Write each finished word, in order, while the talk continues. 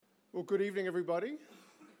Well, good evening, everybody.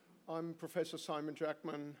 I'm Professor Simon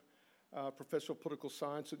Jackman, Professor of Political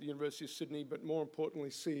Science at the University of Sydney, but more importantly,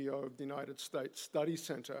 CEO of the United States Study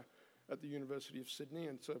Centre at the University of Sydney.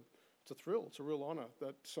 And it's a thrill, it's a real honour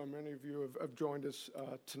that so many of you have joined us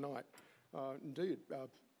tonight. Indeed,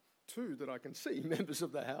 two that I can see, members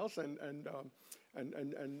of the House and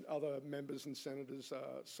other members and senators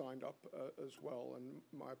signed up as well. And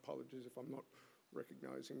my apologies if I'm not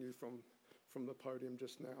recognising you from the podium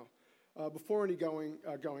just now. Before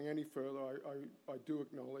going any further, I do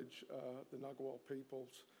acknowledge the Ngunnawal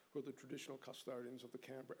peoples, who are the traditional custodians of the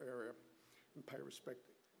Canberra area, and pay respect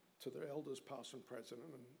to their elders, past and present,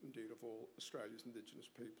 and indeed of all Australia's Indigenous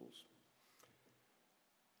peoples.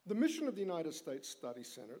 The mission of the United States Study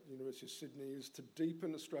Centre at the University of Sydney is to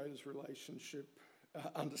deepen Australia's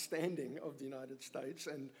understanding of the United States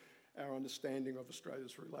and our understanding of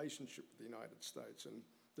Australia's relationship with the United States, and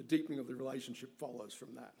the deepening of the relationship follows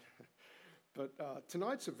from that. But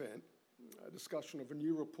tonight's event, a discussion of a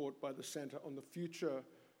new report by the Centre on the future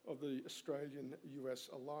of the Australian-US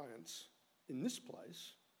alliance in this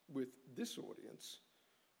place, with this audience,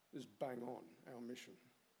 is bang on our mission.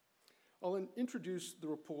 I'll introduce the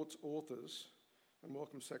report's authors and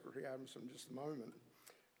welcome Secretary Adams in just a moment.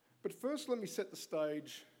 But first, let me set the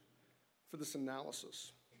stage for this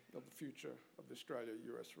analysis of the future of the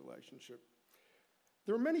Australia-US relationship.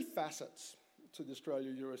 There are many facets to the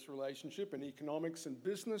Australia-US relationship in economics and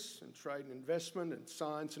business, in trade and investment, in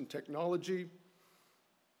science and technology,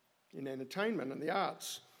 in entertainment and the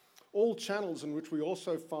arts, all channels in which we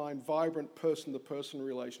also find vibrant person-to-person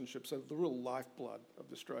relationships as the real lifeblood of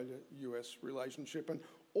the Australia-US relationship. And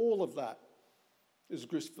all of that is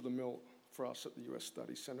grist for the mill for us at the US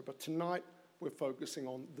Study Centre. But tonight, we're focusing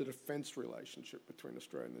on the defence relationship between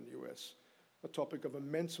Australia and the US, a topic of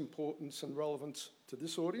immense importance and relevance to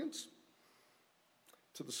this audience,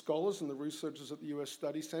 to the scholars and the researchers at the US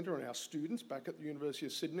Study Centre and our students back at the University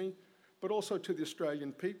of Sydney, but also to the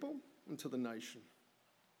Australian people and to the nation.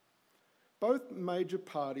 Both major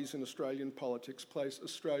parties in Australian politics place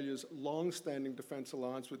Australia's long-standing defence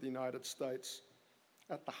alliance with the United States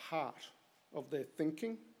at the heart of their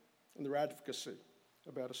thinking and their advocacy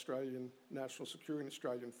about Australian national security and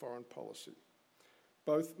Australian foreign policy.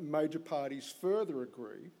 Both major parties further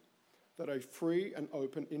agree that a free and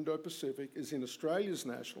open Indo-Pacific is in Australia's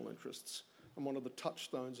national interests and one of the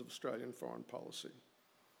touchstones of Australian foreign policy.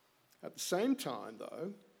 At the same time,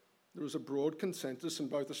 though, there is a broad consensus in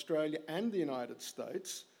both Australia and the United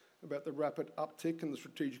States about the rapid uptick in the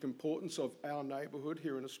strategic importance of our neighbourhood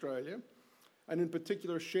here in Australia, and in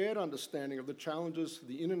particular a shared understanding of the challenges to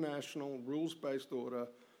the international rules-based order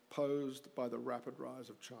posed by the rapid rise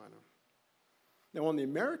of China. Now, on the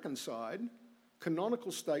American side,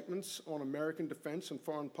 canonical statements on American defence and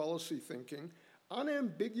foreign policy thinking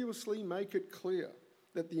unambiguously make it clear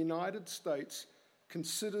that the United States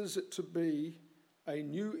considers it to be a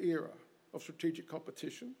new era of strategic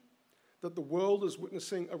competition, that the world is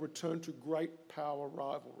witnessing a return to great power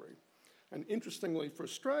rivalry. And interestingly for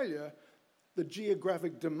Australia, the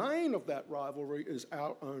geographic domain of that rivalry is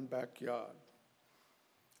our own backyard.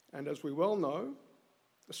 And as we well know,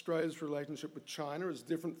 Australia's relationship with China is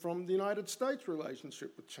different from the United States'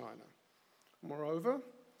 relationship with China. Moreover,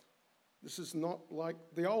 this is not like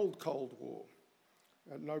the old Cold War.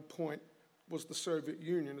 At no point was the Soviet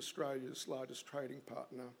Union Australia's largest trading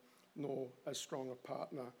partner, nor as strong a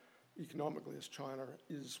partner economically as China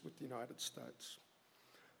is with the United States.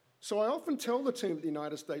 So I often tell the team at the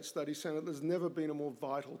United States Study Centre there's never been a more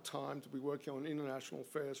vital time to be working on international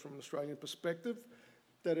affairs from an Australian perspective,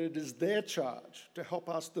 that it is their charge to help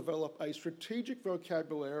us develop a strategic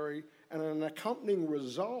vocabulary and an accompanying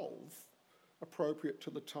resolve appropriate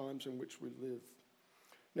to the times in which we live.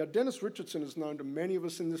 Now, Dennis Richardson is known to many of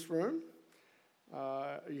us in this room.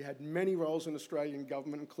 He had many roles in Australian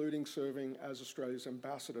government, including serving as Australia's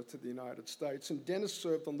ambassador to the United States. And Dennis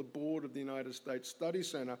served on the board of the United States Study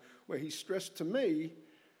Centre, where he stressed to me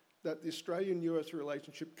that the Australian-US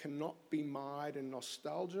relationship cannot be mired in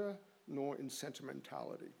nostalgia nor in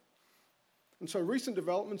sentimentality. And so recent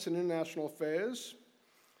developments in international affairs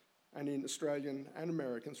and in Australian and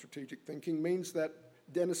American strategic thinking means that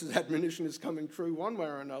Dennis's admonition is coming true one way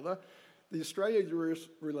or another. The Australia-US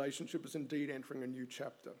relationship is indeed entering a new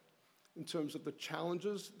chapter in terms of the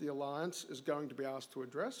challenges the alliance is going to be asked to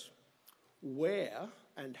address, where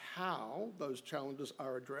and how those challenges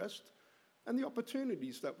are addressed, and the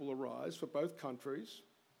opportunities that will arise for both countries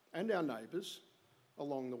and our neighbours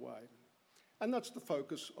along the way. And that's the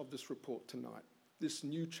focus of this report tonight, this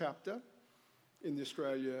new chapter in the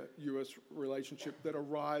Australia-US relationship that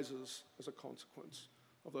arises as a consequence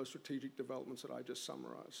of those strategic developments that I just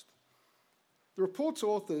summarised. The report's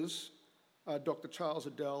authors are Dr. Charles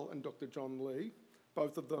Adell and Dr. John Lee,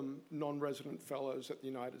 both of them non-resident fellows at the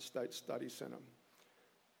United States Study Center.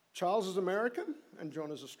 Charles is American and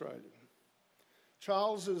John is Australian.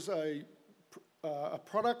 Charles is a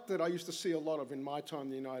product that I used to see a lot of in my time in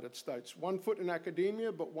the United States. 1 foot in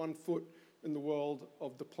academia, but 1 foot in the world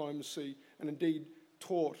of diplomacy, and indeed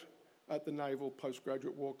taught at the Naval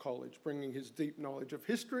Postgraduate War College, bringing his deep knowledge of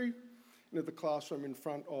history into the classroom in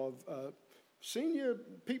front of senior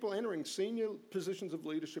people entering senior positions of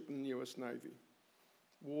leadership in the US Navy.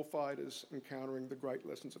 Warfighters encountering the great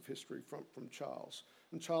lessons of history from Charles.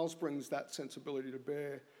 And Charles brings that sensibility to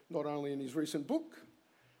bear, not only in his recent book,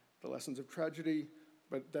 The Lessons of Tragedy,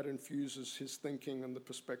 but that infuses his thinking and the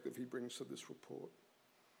perspective he brings to this report.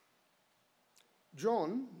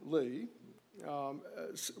 John Lee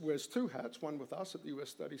wears 2 hats, one with us at the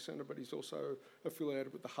US Study Center, but he's also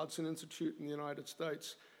affiliated with the Hudson Institute in the United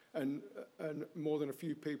States, and more than a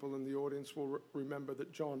few people in the audience will remember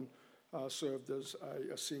that John served as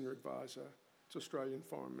a senior advisor to Australian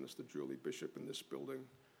Foreign Minister Julie Bishop in this building,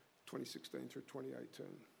 2016 through 2018.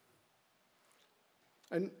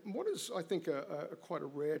 And what is, I think, quite a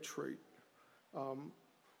rare treat,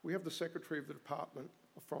 we have the Secretary of the Department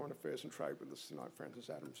of Foreign Affairs and Trade with us tonight, Frances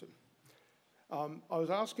Adamson. I was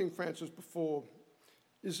asking Frances before,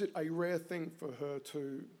 is it a rare thing for her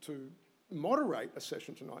to moderate a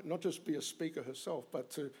session tonight, not just be a speaker herself, but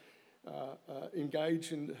to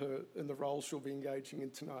engage in the role she'll be engaging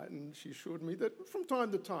in tonight? And she assured me that from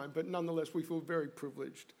time to time, but nonetheless, we feel very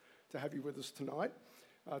privileged to have you with us tonight,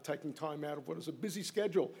 taking time out of what is a busy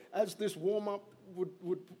schedule. As this warm-up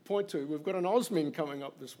would point to, we've got an OSMIN coming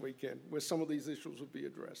up this weekend where some of these issues will be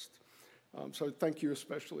addressed. So thank you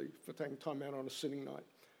especially for taking time out on a sitting night.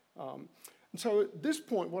 And so at this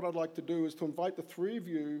point, what I'd like to do is to invite the 3 of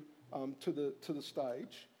you to the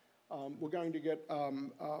stage. We're going to get,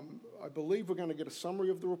 I believe we're going to get a summary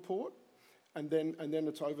of the report, and then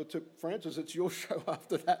it's over to Frances. It's your show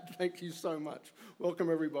after that. Thank you so much. Welcome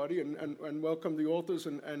everybody, and welcome the authors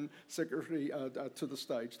and Secretary to the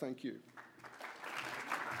stage. Thank you.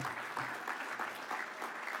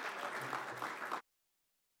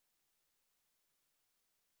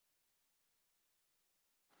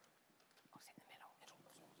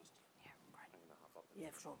 Yeah,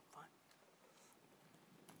 sure, fine.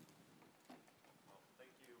 Thank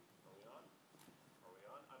you. Are we on? Are we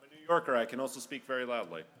on? I'm a New Yorker. I can also speak very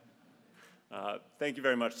loudly. Thank you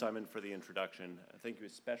very much, Simon, for the introduction. Thank you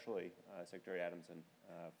especially, Secretary Adamson,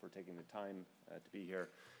 for taking the time to be here.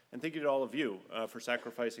 And thank you to all of you for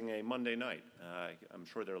sacrificing a Monday night. I'm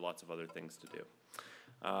sure there are lots of other things to do.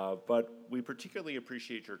 But we particularly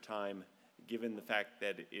appreciate your time, given the fact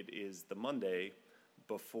that it is the Monday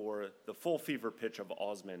before the full fever pitch of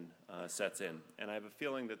OSMIN sets in. And I have a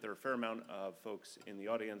feeling that there are a fair amount of folks in the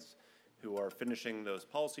audience who are finishing those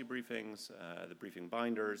policy briefings, the briefing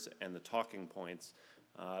binders, and the talking points.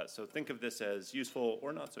 So think of this as useful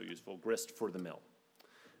or not so useful, grist for the mill.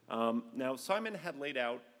 Now, Simon had laid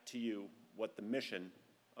out to you what the mission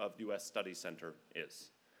of the U.S. Study Center is.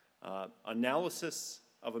 Analysis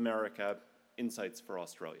of America, insights for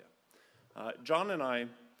Australia. John and I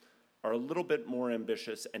are a little bit more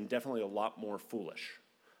ambitious and definitely a lot more foolish.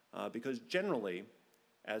 Because generally,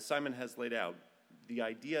 as Simon has laid out, the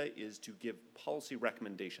idea is to give policy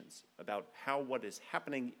recommendations about how what is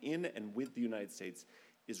happening in and with the United States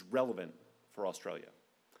is relevant for Australia.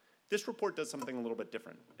 This report does something a little bit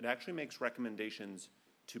different. It actually makes recommendations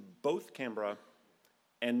to both Canberra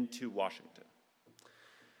and to Washington.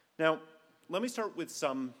 Now, let me start with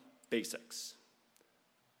some basics.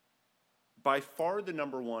 By far the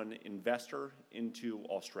 #1 investor into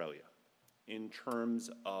Australia in terms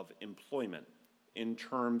of employment, in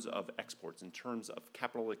terms of exports, in terms of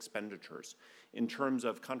capital expenditures, in terms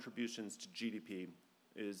of contributions to GDP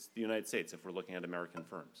is the United States if we're looking at American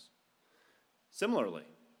firms. Similarly,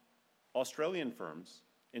 Australian firms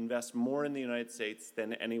invest more in the United States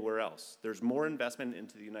than anywhere else. There's more investment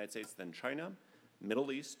into the United States than China,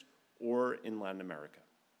 Middle East, or in Latin America.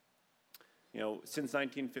 You know, since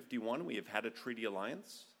 1951, we have had a treaty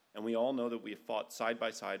alliance, and we all know that we have fought side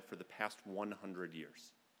by side for the past 100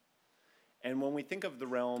 years. And when we think of the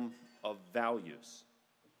realm of values,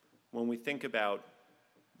 when we think about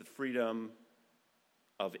the freedom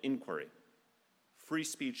of inquiry, free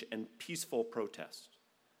speech and peaceful protest,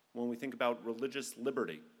 when we think about religious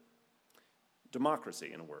liberty,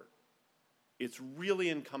 democracy, in a word, it's really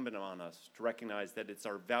incumbent on us to recognize that it's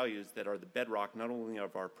our values that are the bedrock not only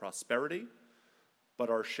of our prosperity, but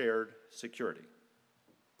our shared security.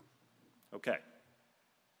 Okay,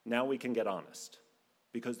 now we can get honest,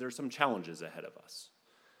 because there's some challenges ahead of us.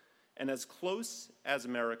 And as close as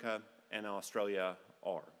America and Australia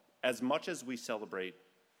are, as much as we celebrate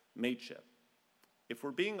mateship, if we're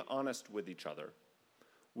being honest with each other,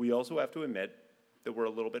 we also have to admit that we're a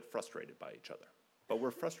little bit frustrated by each other. But we're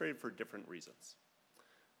frustrated for different reasons.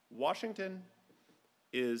 Washington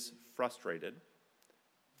is frustrated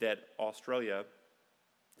that Australia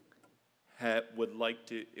would like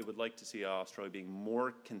to see Australia being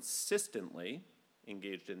more consistently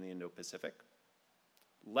engaged in the Indo-Pacific,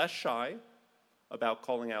 less shy about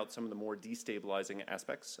calling out some of the more destabilizing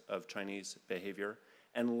aspects of Chinese behavior,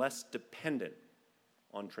 and less dependent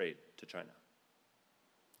on trade to China.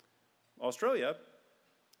 Australia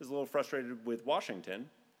is a little frustrated with Washington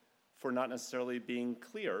for not necessarily being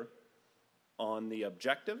clear on the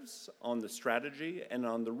objectives, on the strategy, and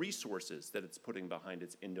on the resources that it's putting behind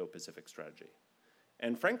its Indo-Pacific strategy.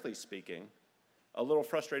 And frankly speaking, a little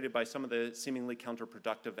frustrated by some of the seemingly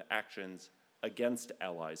counterproductive actions against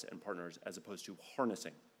allies and partners as opposed to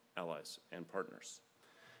harnessing allies and partners.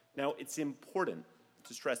 Now, it's important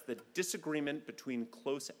to stress that disagreement between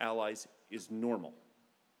close allies is normal.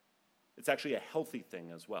 It's actually a healthy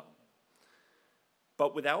thing as well.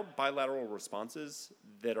 But without bilateral responses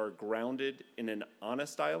that are grounded in an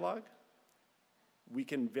honest dialogue, we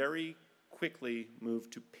can very quickly move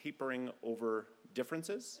to papering over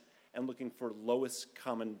differences and looking for lowest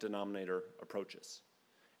common denominator approaches.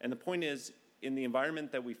 And the point is, in the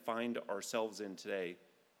environment that we find ourselves in today,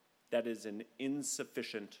 that is an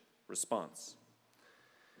insufficient response.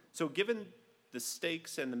 So given the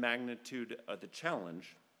stakes and the magnitude of the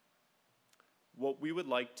challenge, what we would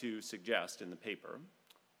like to suggest in the paper,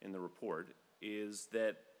 in the report, is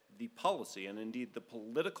that the policy and indeed the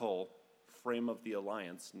political frame of the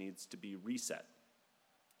alliance needs to be reset.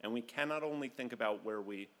 And we cannot only think about where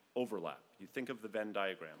we overlap. You think of the Venn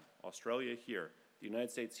diagram, Australia here, the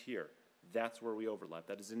United States here, that's where we overlap.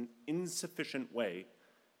 That is an insufficient way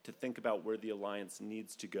to think about where the alliance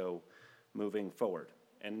needs to go moving forward.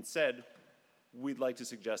 And instead, we'd like to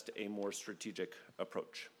suggest a more strategic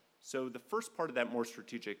approach. So the first part of that more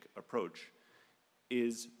strategic approach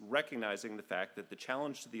is recognizing the fact that the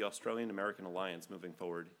challenge to the Australian-American alliance moving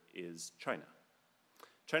forward is China.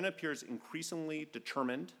 China appears increasingly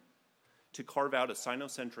determined to carve out a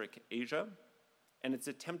Sino-centric Asia, and it's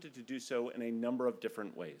attempted to do so in a number of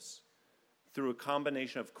different ways. Through a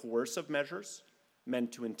combination of coercive measures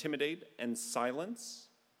meant to intimidate and silence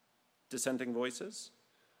dissenting voices,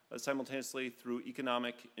 simultaneously through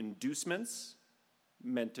economic inducements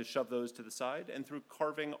meant to shove those to the side, and through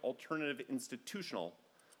carving alternative institutional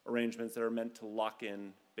arrangements that are meant to lock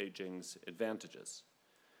in Beijing's advantages.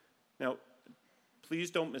 Now,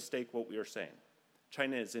 please don't mistake what we are saying.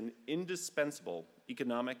 China is an indispensable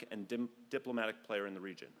economic and diplomatic player in the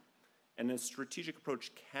region, and a strategic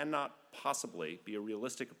approach cannot possibly be a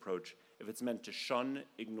realistic approach if it's meant to shun,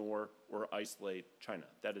 ignore, or isolate China.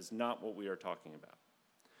 That is not what we are talking about.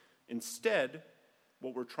 Instead,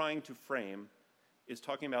 what we're trying to frame is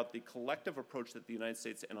talking about the collective approach that the United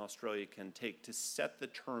States and Australia can take to set the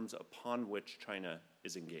terms upon which China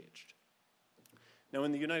is engaged. Now,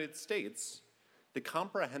 in the United States, the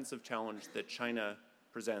comprehensive challenge that China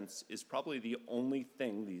presents is probably the only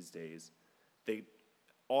thing these days that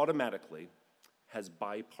automatically has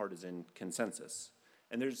bipartisan consensus.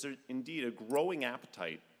 And there's indeed a growing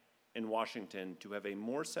appetite in Washington to have a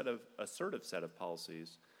more assertive set of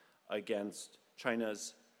policies against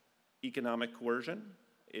China's economic coercion,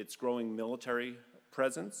 its growing military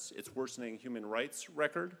presence, its worsening human rights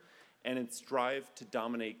record, and its drive to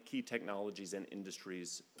dominate key technologies and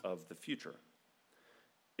industries of the future.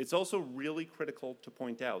 It's also really critical to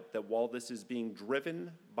point out that while this is being driven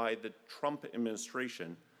by the Trump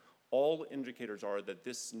administration, all indicators are that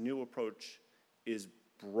this new approach is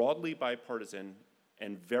broadly bipartisan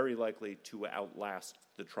and very likely to outlast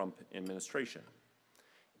the Trump administration.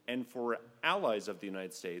 And for allies of the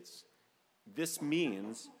United States, this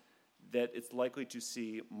means that it's likely to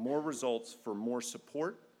see more results for more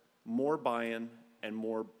support, more buy-in, and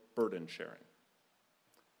more burden sharing.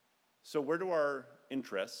 So where do our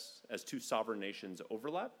interests as two sovereign nations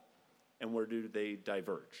overlap, and where do they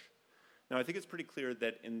diverge? Now, I think it's pretty clear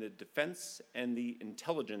that in the defense and the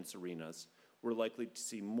intelligence arenas, we're likely to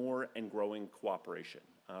see more and growing cooperation,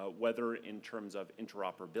 whether in terms of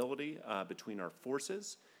interoperability between our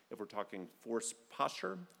forces, if we're talking force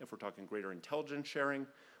posture, if we're talking greater intelligence sharing,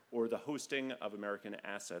 or the hosting of American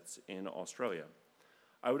assets in Australia.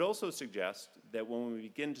 I would also suggest that when we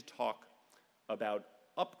begin to talk about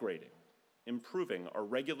upgrading, improving our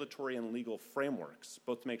regulatory and legal frameworks,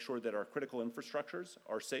 both to make sure that our critical infrastructures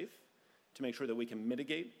are safe, to make sure that we can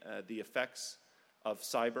mitigate the effects of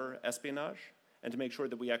cyber espionage, and to make sure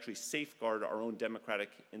that we actually safeguard our own democratic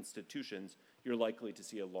institutions, you're likely to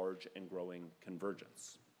see a large and growing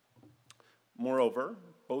convergence. Moreover,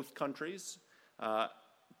 both countries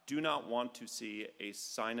do not want to see a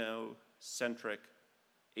Sino-centric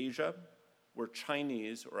Asia where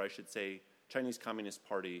Chinese, or I should say Chinese Communist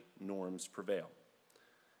Party norms prevail.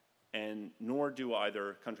 And nor do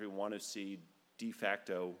either country want to see de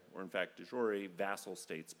facto, or in fact de jure, vassal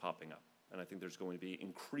states popping up. And I think there's going to be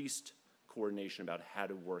increased coordination about how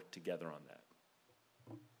to work together on that.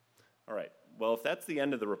 All right, well, if that's the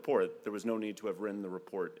end of the report, there was no need to have written the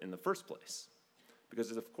report in the first place.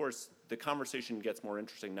 Because, of course, the conversation gets more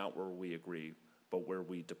interesting not where we agree, but where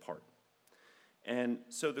we depart. And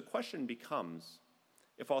so the question becomes,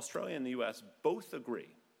 if Australia and the US both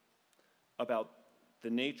agree about the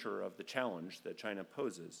nature of the challenge that China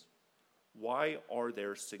poses, why are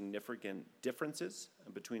there significant differences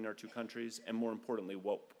between our two countries? And more importantly,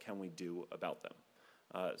 what can we do about them?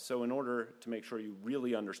 So in order to make sure you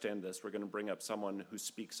really understand this, we're going to bring up someone who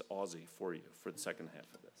speaks Aussie for you for the second half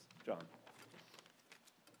of this. John.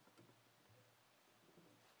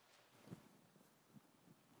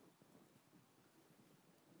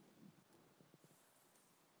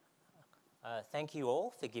 Thank you all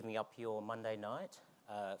for giving up your Monday night.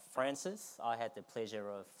 Francis, I had the pleasure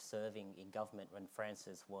of serving in government when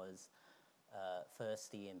Francis was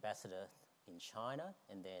first the ambassador in China,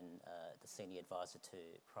 and then the senior advisor to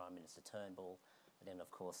Prime Minister Turnbull, and then,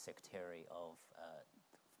 of course, Secretary of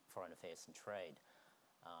Foreign Affairs and Trade.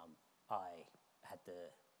 I had the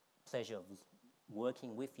pleasure of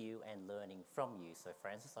working with you and learning from you. So,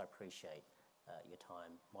 Francis, I appreciate your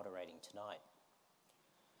time moderating tonight.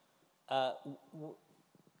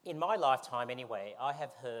 In my lifetime anyway, I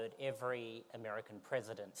have heard every American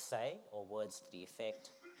president say, or words to the effect,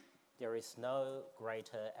 there is no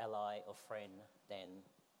greater ally or friend than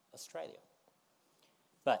Australia.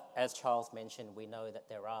 But as Charles mentioned, we know that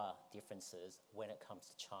there are differences when it comes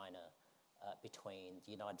to China between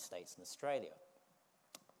the United States and Australia.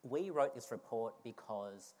 We wrote this report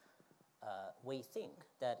because we think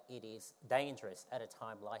that it is dangerous at a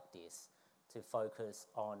time like this to focus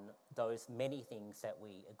on those many things that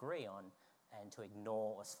we agree on and to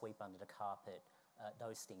ignore or sweep under the carpet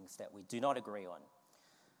those things that we do not agree on.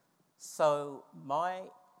 So my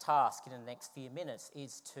task in the next few minutes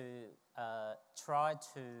is to try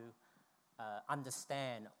to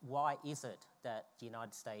understand why is it that the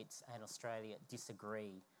United States and Australia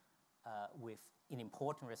disagree in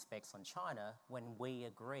important respects on China when we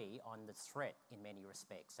agree on the threat in many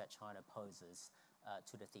respects that China poses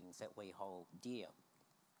to the things that we hold dear.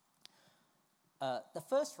 The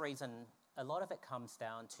first reason, a lot of it comes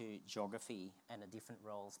down to geography and the different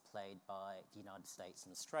roles played by the United States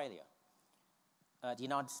and Australia. The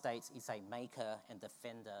United States is a maker and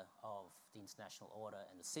defender of the international order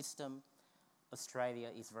and the system. Australia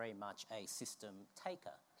is very much a system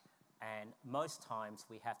taker, and most times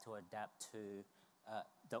we have to adapt to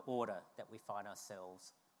the order that we find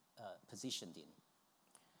ourselves positioned in.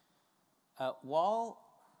 While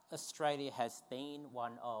Australia has been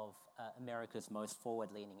one of America's most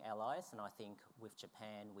forward-leaning allies, and I think with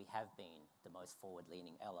Japan we have been the most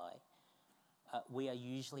forward-leaning ally, we are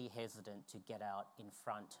usually hesitant to get out in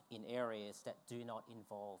front in areas that do not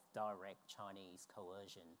involve direct Chinese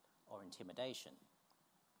coercion or intimidation.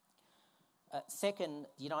 Second,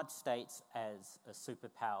 the United States as a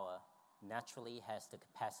superpower naturally has the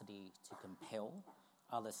capacity to compel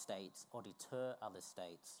other states or deter other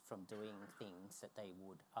states from doing things that they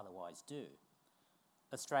would otherwise do.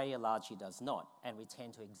 Australia largely does not, and we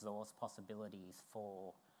tend to exhaust possibilities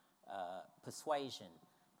for persuasion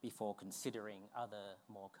before considering other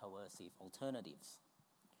more coercive alternatives.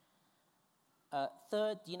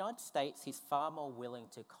 Third, the United States is far more willing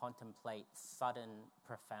to contemplate sudden,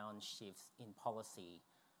 profound shifts in policy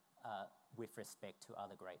with respect to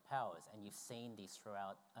other great powers, and you've seen this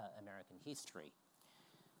throughout American history.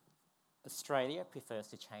 Australia prefers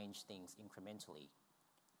to change things incrementally.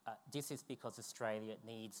 This is because Australia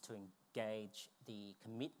needs to engage the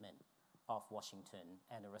commitment of Washington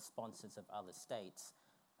and the responses of other states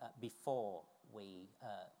before we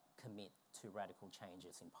commit to radical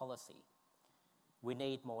changes in policy. We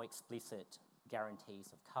need more explicit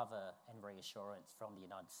guarantees of cover and reassurance from the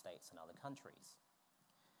United States and other countries.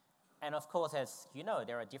 And of course, as you know,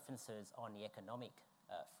 there are differences on the economic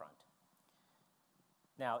front.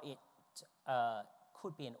 Now, it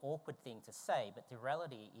could be an awkward thing to say, but the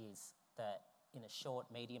reality is that in a short,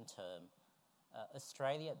 medium term,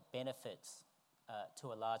 Australia benefits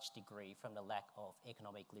to a large degree from the lack of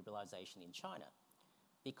economic liberalisation in China,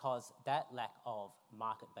 because that lack of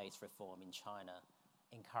market-based reform in China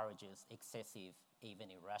encourages excessive, even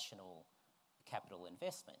irrational capital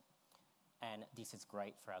investment. And this is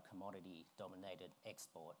great for our commodity-dominated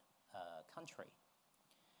export country.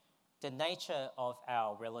 The nature of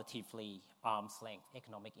our relatively arm's-length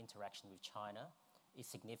economic interaction with China is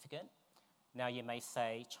significant. Now, you may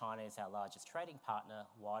say China is our largest trading partner.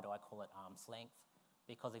 Why do I call it arm's length?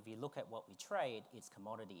 Because if you look at what we trade, it's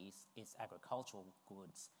commodities, it's agricultural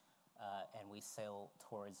goods, and we sell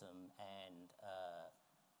tourism and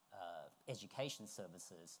education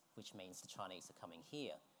services, which means the Chinese are coming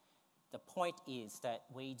here. The point is that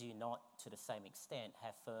we do not, to the same extent,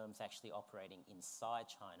 have firms actually operating inside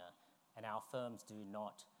China, and our firms do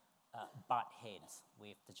not butt heads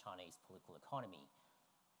with the Chinese political economy.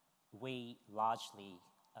 We largely,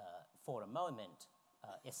 for a moment,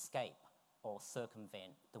 escape or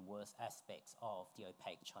circumvent the worst aspects of the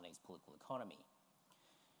opaque Chinese political economy.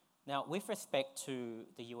 Now, with respect to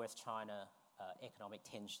the US-China economic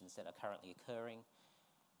tensions that are currently occurring,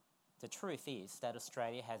 the truth is that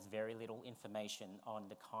Australia has very little information on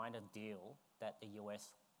the kind of deal that the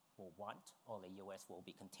US will want or the US will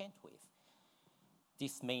be content with.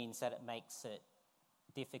 This means that it makes it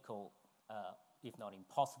difficult, if not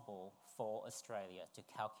impossible, for Australia to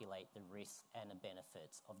calculate the risks and the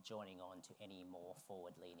benefits of joining on to any more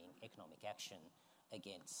forward-leaning economic action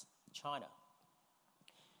against China.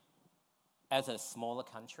 As a smaller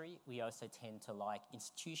country, we also tend to like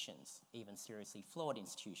institutions, even seriously flawed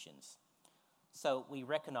institutions. So we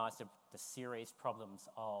recognise the serious problems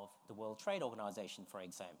of the World Trade Organization, for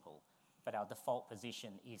example, but our default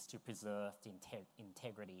position is to preserve the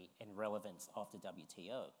integrity and relevance of the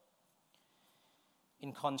WTO.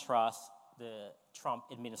 In contrast, the Trump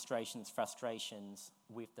administration's frustrations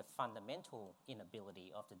with the fundamental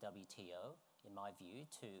inability of the WTO, in my view,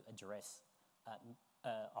 to address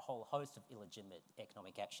a whole host of illegitimate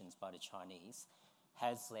economic actions by the Chinese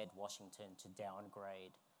has led Washington to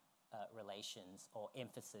downgrade relations or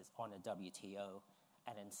emphasis on the WTO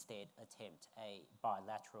and instead attempt a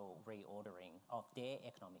bilateral reordering of their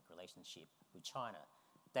economic relationship with China.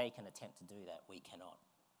 They can attempt to do that, we cannot.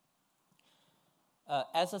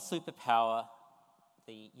 As a superpower,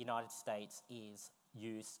 the United States is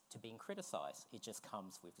used to being criticised. It just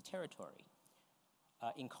comes with the territory.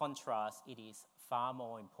 In contrast, it is far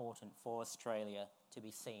more important for Australia to be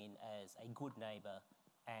seen as a good neighbour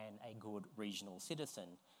and a good regional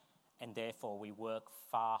citizen, and therefore we work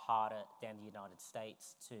far harder than the United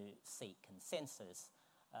States to seek consensus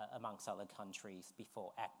amongst other countries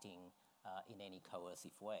before acting in any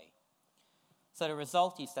coercive way. So the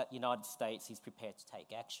result is that the United States is prepared to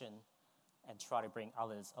take action and try to bring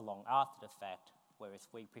others along after the fact, whereas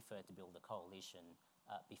we prefer to build a coalition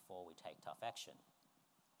before we take tough action.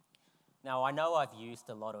 Now, I know I've used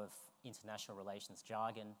a lot of international relations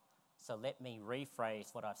jargon, so let me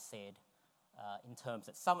rephrase what I've said in terms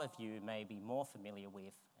that some of you may be more familiar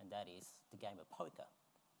with, and that is the game of poker.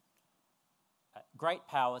 Great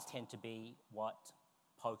powers tend to be what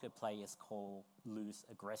poker players call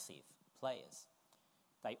loose-aggressive players.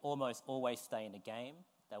 They almost always stay in the game.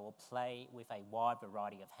 They will play with a wide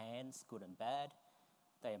variety of hands, good and bad.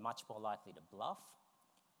 They are much more likely to bluff.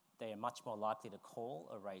 They are much more likely to call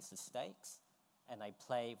or raise the stakes, and they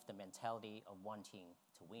play with the mentality of wanting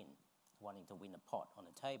to win a pot on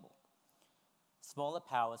a table. Smaller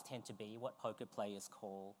powers tend to be what poker players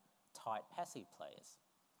call tight passive players.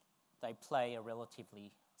 They play a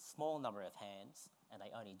relatively small number of hands, and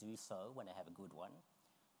they only do so when they have a good one.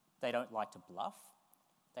 They don't like to bluff.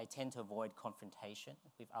 They tend to avoid confrontation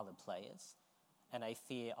with other players, and they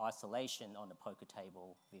fear isolation on the poker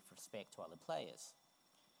table with respect to other players.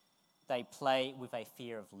 They play with a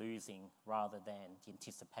fear of losing rather than the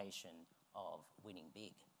anticipation of winning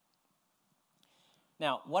big.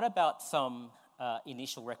 Now, what about some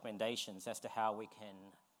initial recommendations as to how we can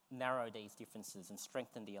narrow these differences and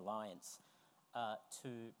strengthen the alliance to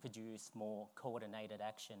produce more coordinated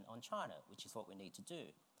action on China, which is what we need to do?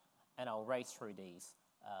 And I'll race through these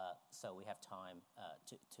so we have time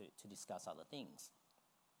to discuss other things.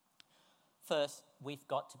 First, we've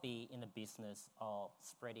got to be in the business of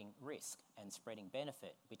spreading risk and spreading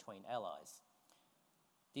benefit between allies.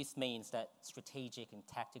 This means that strategic and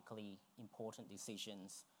tactically important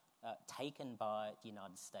decisions taken by the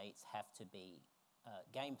United States have to be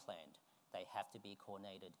game planned. They have to be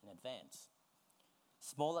coordinated in advance.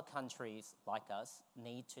 Smaller countries like us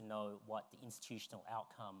need to know what the institutional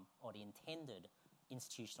outcome or the intended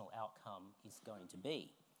institutional outcome is going to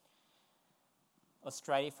be.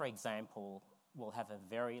 Australia, for example, will have a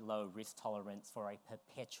very low risk tolerance for a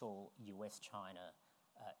perpetual US-China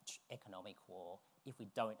economic war if we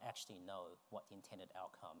don't actually know what the intended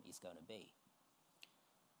outcome is going to be.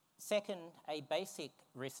 Second, a basic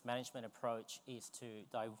risk management approach is to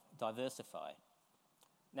diversify.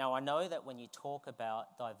 Now, I know that when you talk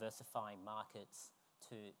about diversifying markets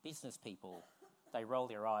to business people, they roll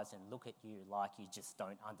their eyes and look at you like you just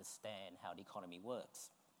don't understand how the economy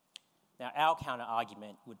works. Now, our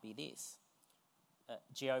counter-argument would be this.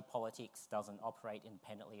 Geopolitics doesn't operate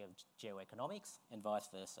independently of geoeconomics and vice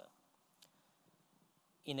versa.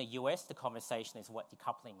 In the US, the conversation is what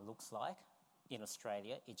decoupling looks like. In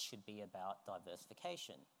Australia, it should be about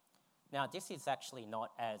diversification. Now, this is actually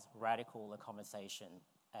not as radical a conversation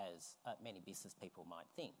as many business people might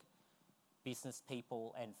think. Business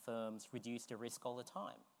people and firms reduce their risk all the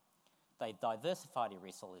time. They diversify their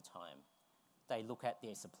risk all the time. They look at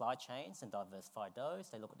their supply chains and diversify those.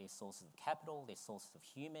 They look at their sources of capital, their sources of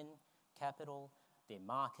human capital, their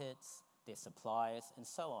markets, their suppliers, and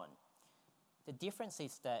so on. The difference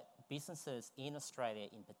is that businesses in Australia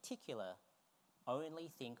in particular only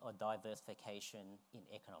think of diversification in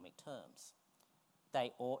economic terms.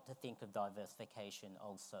 They ought to think of diversification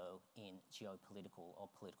also in geopolitical or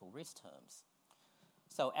political risk terms.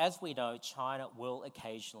 So as we know, China will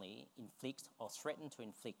occasionally inflict or threaten to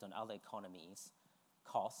inflict on other economies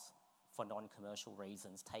costs for non-commercial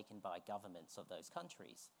reasons taken by governments of those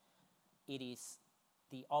countries. It is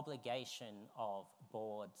the obligation of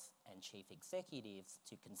boards and chief executives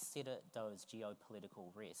to consider those geopolitical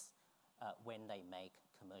risks when they make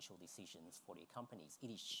commercial decisions for their companies.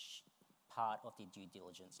 It is part of their due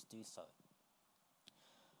diligence to do so.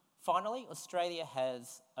 Finally, Australia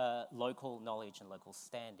has local knowledge and local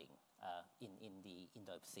standing in the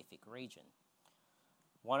Indo-Pacific region.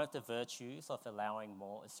 One of the virtues of allowing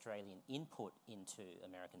more Australian input into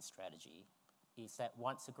American strategy is that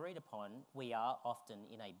once agreed upon, we are often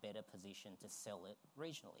in a better position to sell it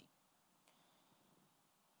regionally.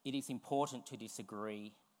 It is important to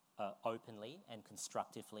disagree openly and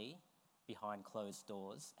constructively behind closed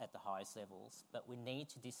doors at the highest levels, but we need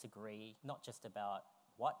to disagree not just about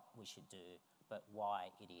what we should do, but why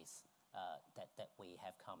it is that we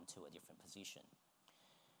have come to a different position.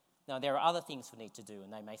 Now, there are other things we need to do,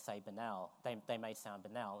 and they may say banal. They may sound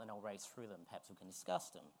banal, and I'll race through them. Perhaps we can discuss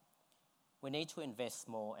them. We need to invest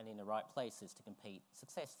more and in the right places to compete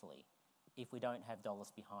successfully. If we don't have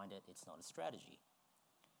dollars behind it, it's not a strategy.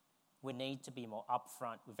 We need to be more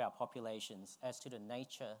upfront with our populations as to the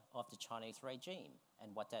nature of the Chinese regime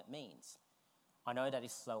and what that means. I know that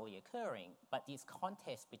is slowly occurring, but this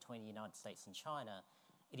contest between the United States and China,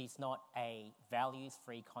 it is not a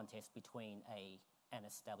values-free contest between an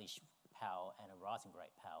established power and a rising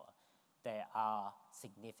great power. There are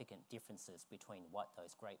significant differences between what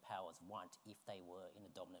those great powers want if they were in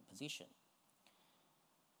a dominant position.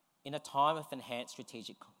 In a time of enhanced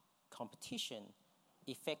strategic competition,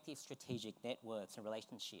 effective strategic networks and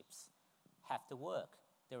relationships have to work.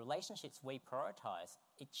 The relationships we prioritise,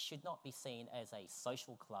 it should not be seen as a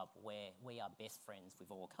social club where we are best friends with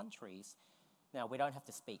all countries. Now, we don't have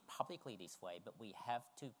to speak publicly this way, but we have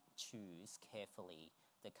to choose carefully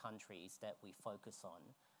the countries that we focus on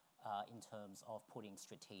in terms of putting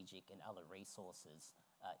strategic and other resources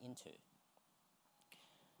into.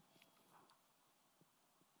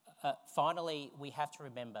 Finally, we have to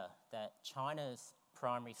remember that China's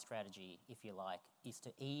primary strategy, if you like, is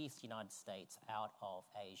to ease the United States out of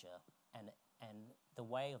Asia. And the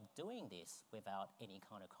way of doing this without any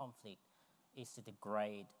kind of conflict is to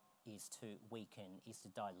degrade, is to weaken, is to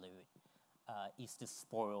dilute, is to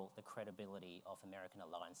spoil the credibility of American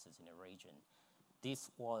alliances in the region. This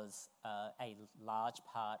was a large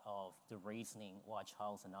part of the reasoning why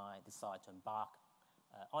Charles and I decided to embark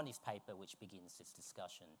on this paper, which begins this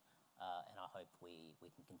discussion, and I hope we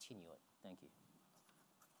can continue it. Thank you.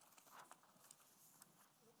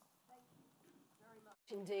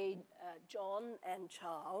 Indeed, John and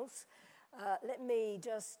Charles. Let me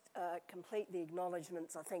just complete the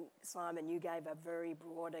acknowledgements. I think, Simon, you gave a very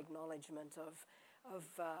broad acknowledgement of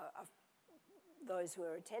those who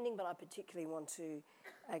are attending, but I particularly want to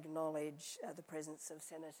acknowledge the presence of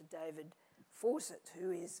Senator David Fawcett,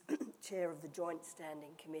 who is chair of the Joint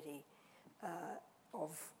Standing Committee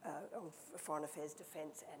of Foreign Affairs,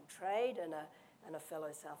 Defence and Trade, and a fellow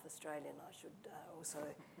South Australian. I should also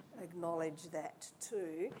acknowledge that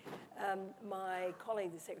too. My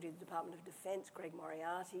colleague, the Secretary of the Department of Defence, Greg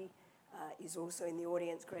Moriarty, is also in the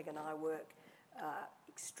audience. Greg and I work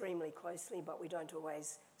extremely closely, but we don't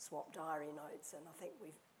always swap diary notes, and I think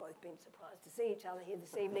we've both been surprised to see each other here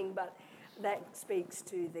this evening, but that speaks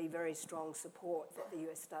to the very strong support that the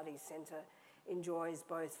US Studies Centre enjoys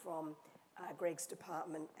both from Greg's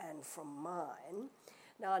department and from mine.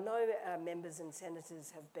 Now, I know members and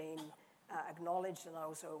senators have been acknowledged, and I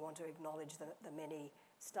also want to acknowledge the many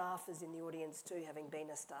staffers in the audience too. Having been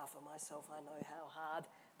a staffer myself, I know how hard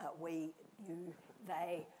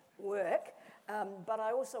they work. But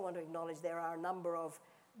I also want to acknowledge there are a number of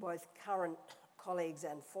both current colleagues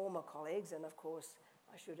and former colleagues, and of course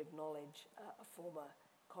I should acknowledge a former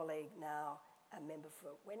colleague now, a member for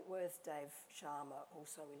Wentworth, Dave Sharma.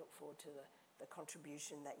 Also, we look forward to the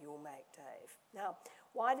contribution that you'll make, Dave. Now,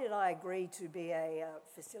 why did I agree to be a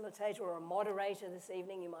facilitator or a moderator this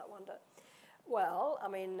evening, you might wonder? Well, I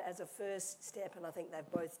mean, as a first step, and I think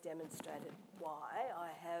they've both demonstrated why, I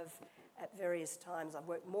have at various times, I've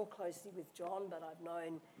worked more closely with John, but I've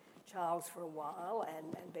known Charles for a while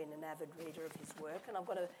and been an avid reader of his work, and I've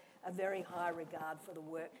got a very high regard for the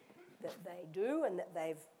work that they do and that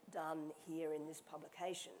they've done here in this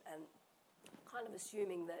publication. And kind of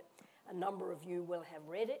assuming that a number of you will have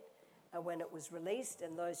read it when it was released,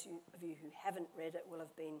 and those of you who haven't read it will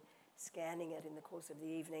have been scanning it in the course of the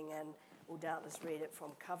evening and will doubtless read it from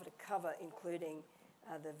cover to cover, including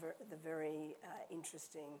the very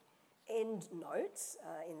interesting end notes.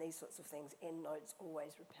 In these sorts of things, end notes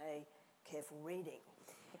always repay careful reading.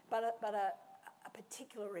 But a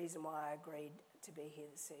particular reason why I agreed to be here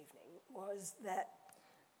this evening was that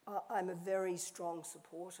I'm a very strong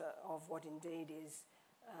supporter of what indeed is,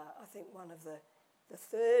 I think, one of the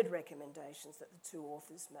third recommendations that the two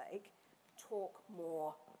authors make: talk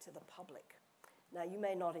more to the public. Now, you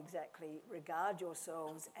may not exactly regard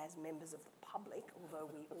yourselves as members of the public, although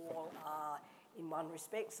we all are in one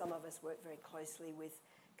respect. Some of us work very closely with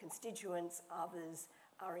constituents, others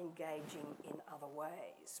are engaging in other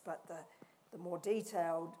ways. But the more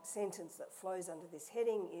detailed sentence that flows under this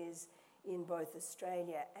heading is, in both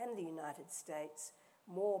Australia and the United States,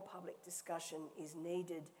 more public discussion is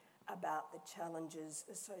needed about the challenges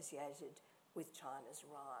associated with China's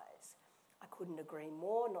rise. I couldn't agree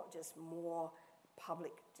more, not just more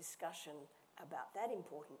public discussion about that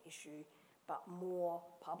important issue, but more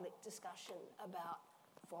public discussion about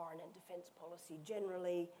foreign and defence policy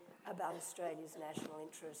generally, about Australia's national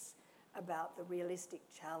interests, about the realistic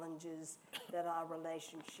challenges that our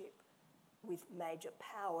relationship with major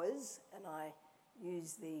powers, and I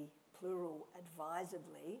use the plural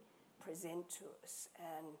advisedly, present to us.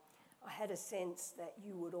 And I had a sense that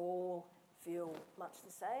you would all feel much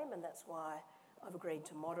the same, and that's why I've agreed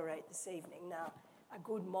to moderate this evening. Now, a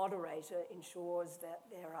good moderator ensures that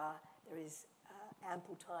there is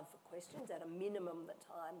ample time for questions, at a minimum the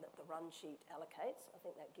time that the run sheet allocates. I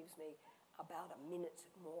think that gives me about a minute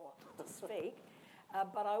more to speak.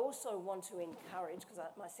 But I also want to encourage, because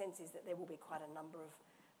my sense is that there will be quite a number of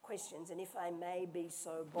questions, and if I may be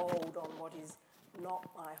so bold on what is not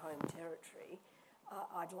my home territory,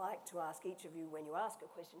 I'd like to ask each of you, when you ask a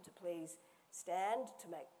question, to please stand to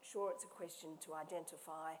make sure it's a question to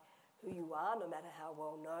identify who you are, no matter how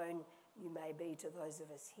well known you may be to those of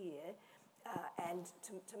us here, and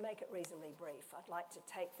to make it reasonably brief. I'd like to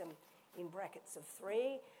take them in brackets of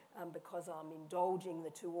 3. Because I'm indulging the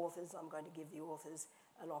two authors, I'm going to give the authors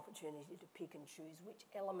an opportunity to pick and choose which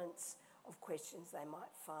elements of questions they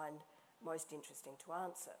might find most interesting to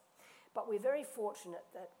answer. But we're very fortunate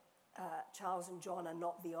that Charles and John are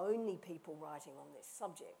not the only people writing on this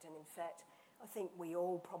subject, and in fact, I think we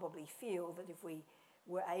all probably feel that if we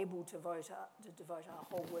were able to devote our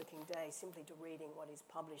whole working day simply to reading what is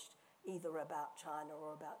published either about China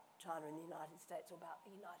or about China in the United States or about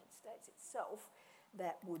the United States itself,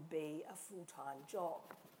 that would be a full-time job.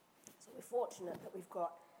 So we're fortunate that we've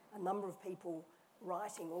got a number of people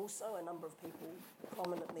writing also, a number of people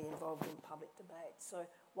prominently involved in public debate. So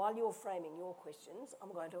while you're framing your questions,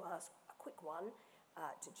 I'm going to ask a quick one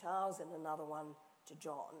to Charles and another one to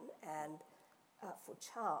John. And for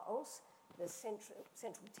Charles, the central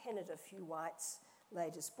tenet of Hugh White's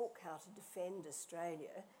latest book, How to Defend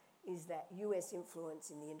Australia, is that US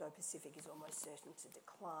influence in the Indo-Pacific is almost certain to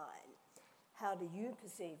decline. How do you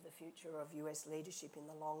perceive the future of US leadership in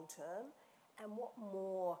the long term? And what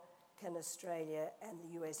more can Australia and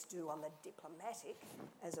the US do on the diplomatic,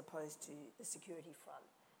 as opposed to the security front,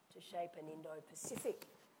 to shape an Indo-Pacific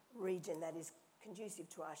region that is conducive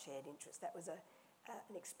to our shared interests? That was an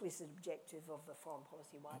explicit objective of the Foreign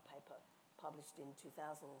Policy White Paper published in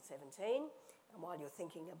 2017. And while you're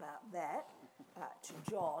thinking about that, to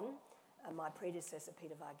John, my predecessor,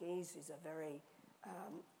 Peter Varghese, who's a very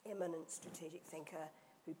eminent strategic thinker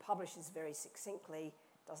who publishes very succinctly,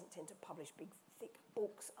 doesn't tend to publish big, thick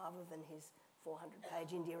books other than his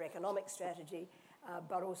 400-page India economic strategy,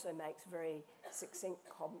 but also makes very succinct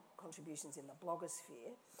contributions in the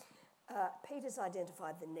blogosphere. Peter's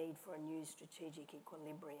identified the need for a new strategic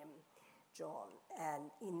equilibrium, John, and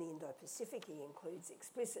in the Indo-Pacific he includes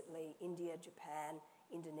explicitly India, Japan,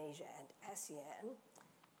 Indonesia and ASEAN.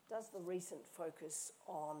 does the recent focus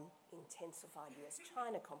on intensified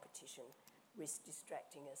US-China competition risk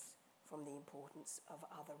distracting us from the importance of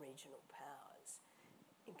other regional powers?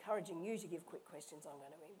 Encouraging you to give quick questions, I'm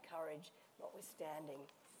going to encourage, notwithstanding,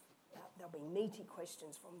 there'll be meaty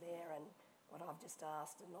questions from there, and what I've just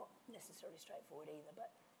asked are not necessarily straightforward either.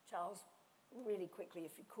 But Charles, really quickly,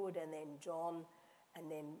 if you could, and then John,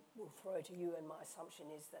 and then we'll throw to you, and my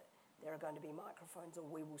assumption is that there are going to be microphones, or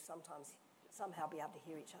we will somehow be able to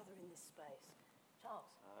hear each other in this space. Charles.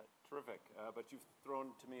 Terrific. But you've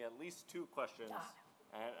thrown to me at least two questions,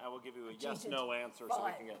 and I will give you a Cheated. yes-no answer Fine. so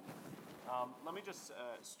we can get... let me just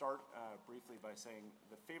start briefly by saying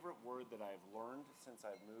the favorite word that I've learned since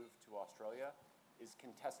I've moved to Australia is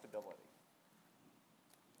contestability.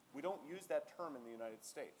 We don't use that term in the United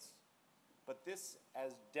States, but this,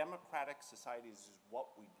 as democratic societies, is what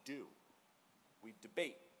we do. We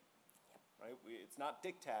debate, right? It's not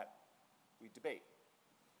diktat, we debate.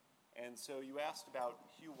 And so you asked about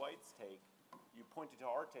Hugh White's take, you pointed to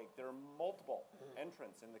our take. There are multiple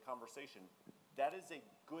entrants in the conversation. That is a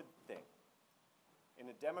good thing. In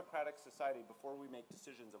a democratic society, before we make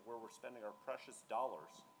decisions of where we're spending our precious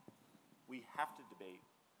dollars, we have to debate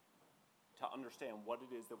to understand what it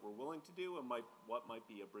is that we're willing to do and what might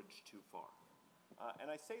be a bridge too far. And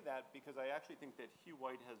I say that because I actually think that Hugh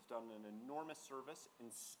White has done an enormous service in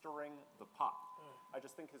stirring the pot. I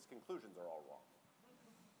just think his conclusions are all wrong.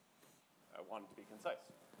 I wanted to be concise.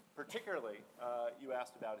 Particularly, you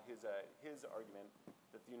asked about his argument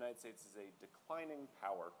that the United States is a declining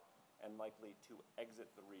power and likely to exit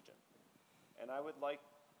the region. And I would like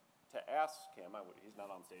to ask him, he's not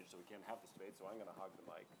on stage so we can't have this debate, so I'm going to hog the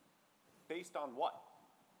mic. Based on what?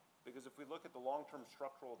 Because if we look at the long-term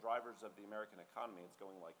structural drivers of the American economy, it's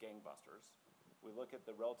going like gangbusters. We look at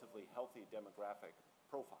the relatively healthy demographic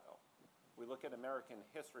profile. We look at American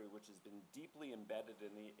history, which has been deeply embedded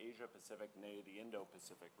in the Asia-Pacific, nay, the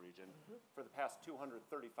Indo-Pacific region for the past 235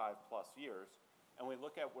 plus years, and we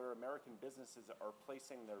look at where American businesses are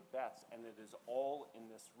placing their bets, and it is all in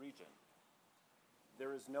this region.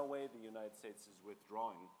 There is no way the United States is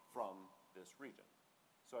withdrawing from this region.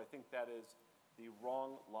 So I think that is the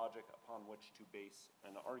wrong logic upon which to base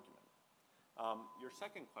an argument. Your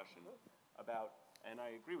second question about, and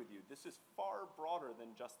I agree with you, this is far broader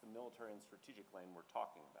than just the military and strategic lane we're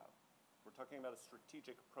talking about. We're talking about a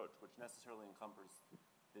strategic approach, which necessarily encompasses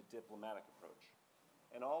the diplomatic approach.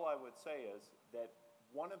 And all I would say is that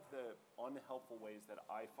one of the unhelpful ways that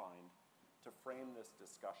I find to frame this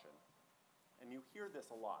discussion, and you hear this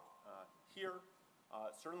a lot here,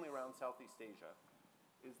 certainly around Southeast Asia,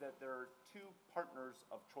 is that there are two partners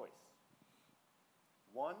of choice.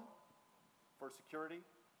 One for security,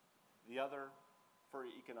 the other for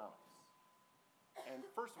economics. And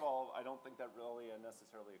first of all, I don't think that really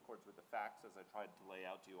necessarily accords with the facts, as I tried to lay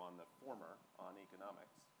out to you on the former, on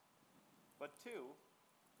economics. But two,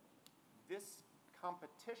 this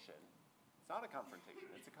competition, it's not a confrontation,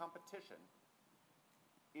 it's a competition,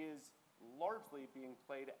 is largely being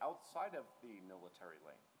played outside of the military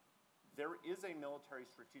lane. There is a military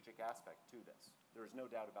strategic aspect to this. There is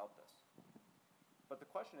no doubt about this. But the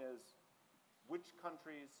question is, which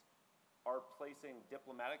countries are placing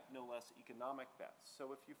diplomatic, no less economic bets?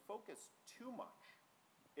 So if you focus too much,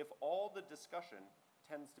 if all the discussion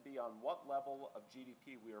tends to be on what level of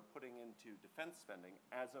GDP we are putting into defense spending,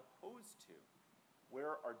 as opposed to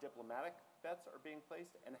where our diplomatic bets are being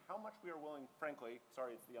placed and how much we are willing, frankly,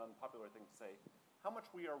 sorry, it's the unpopular thing to say, how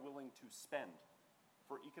much we are willing to spend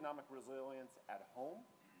for economic resilience at home,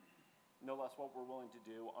 no less what we're willing to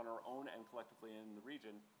do on our own and collectively in the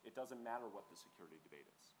region, it doesn't matter what the security debate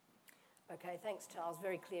is. Okay, thanks, Charles.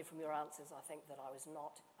 Very clear from your answers, I think, that I was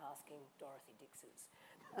not asking Dorothy Dix's.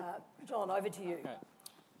 John, over to you. Okay.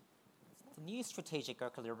 The new strategic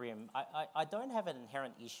equilibrium, I don't have an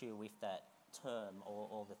inherent issue with that term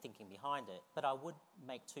or the thinking behind it, but I would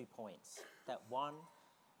make 2 points. That one,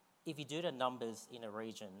 if you do the numbers in a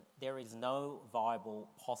region, there is no viable,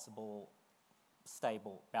 possible,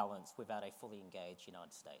 stable balance without a fully engaged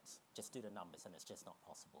United States. Just do the numbers and it's just not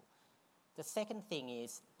possible. The second thing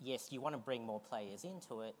is, yes, you want to bring more players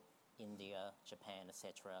into it, India, Japan,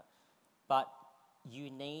 etc. But you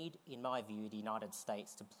need, in my view, the United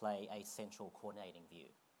States to play a central coordinating view.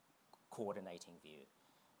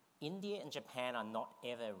 India and Japan are not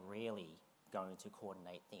ever really going to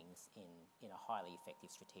coordinate things in a highly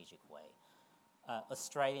effective strategic way.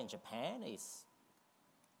 Australia and Japan is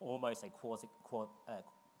almost a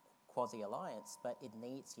quasi-alliance, but it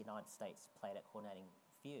needs the United States to play that coordinating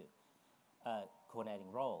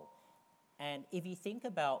role. And if you think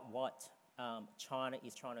about what China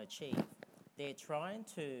is trying to achieve, They're trying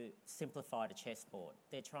to simplify the chessboard.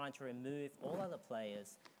 They're trying to remove all other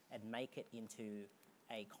players and make it into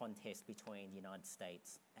a contest between the United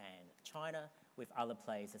States and China, with other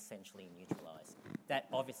players essentially neutralised. That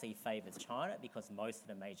obviously favours China because most of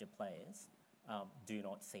the major players do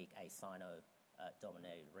not seek a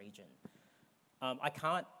Sino-dominated region. I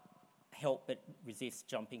can't help but resist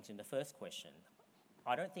jumping to the first question.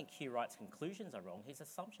 I don't think Hugh Wright's conclusions are wrong, his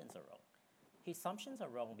assumptions are wrong. His assumptions are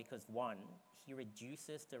wrong because, one, he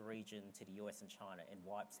reduces the region to the US and China and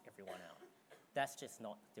wipes everyone out. That's just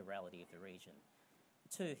not the reality of the region.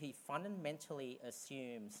 Two, he fundamentally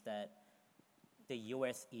assumes that the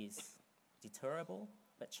US is deterrable,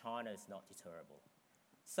 but China is not deterrable.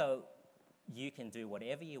 So you can do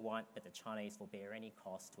whatever you want, but the Chinese will bear any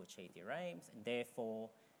cost to achieve their aims, and therefore,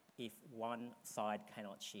 if one side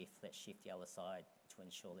cannot shift, let's shift the other side to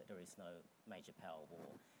ensure that there is no major power war.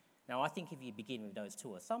 Now, I think if you begin with those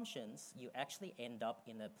two assumptions, you actually end up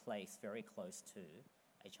in a place very close to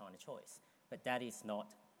a China choice. But that is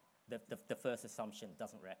not, the first assumption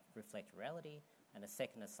doesn't reflect reality, and the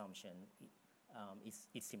second assumption is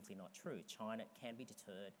simply not true. China can be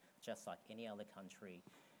deterred just like any other country.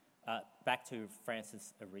 Back to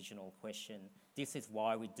Francis' original question, this is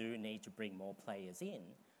why we do need to bring more players in,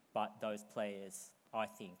 but those players, I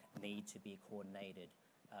think, need to be coordinated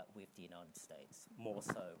with the United States, more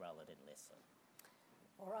so rather than less so.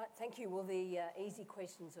 All right, thank you. Well, the easy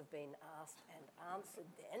questions have been asked and answered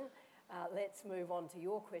then. Let's move on to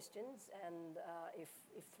your questions, and if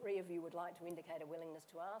three of you would like to indicate a willingness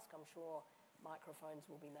to ask, I'm sure microphones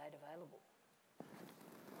will be made available.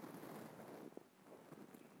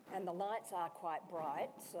 And the lights are quite bright,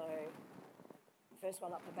 so first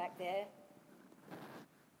one up the back there.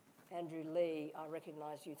 Andrew Lee, I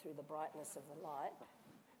recognise you through the brightness of the light.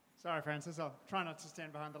 Sorry, Francis, I'll try not to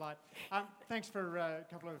stand behind the light. Thanks for a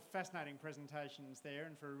couple of fascinating presentations there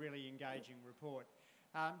and for a really engaging report.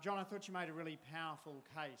 John, I thought you made a really powerful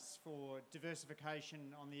case for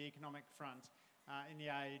diversification on the economic front in the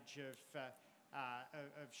age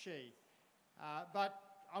of Xi. But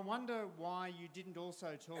I wonder why you didn't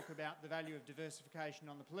also talk about the value of diversification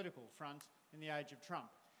on the political front in the age of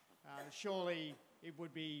Trump. Surely it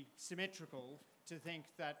would be symmetrical to think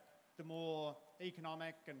that the more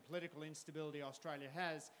economic and political instability Australia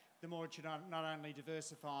has, the more it should not only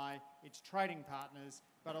diversify its trading partners,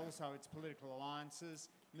 but also its political alliances,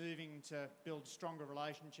 moving to build stronger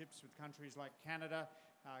relationships with countries like Canada,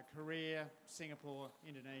 Korea, Singapore,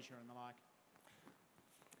 Indonesia and the like.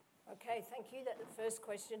 Okay, thank you. That the first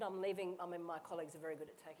question, my colleagues are very good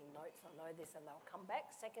at taking notes, I know this, and they'll come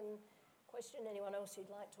back. Second question, anyone else who'd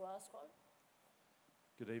like to ask one?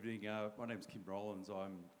 Good evening. My name's Kim Rollins.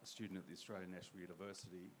 I'm a student at the Australian National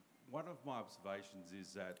University. One of my observations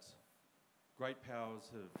is that great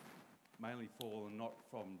powers have mainly fallen not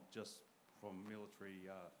from just from military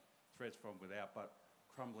threats from without, but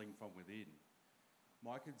crumbling from within.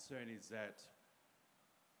 My concern is that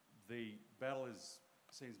the battle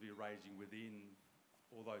seems to be raging within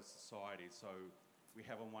all those societies. So we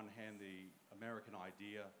have on one hand the American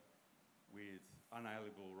idea with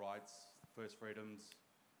unalienable rights, first freedoms,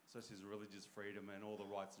 such as religious freedom and all the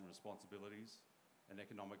rights and responsibilities, an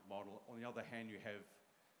economic model. On the other hand, you have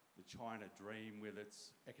the China dream with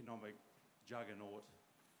its economic juggernaut.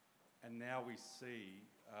 And now we see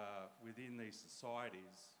within these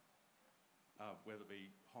societies, whether it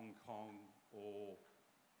be Hong Kong or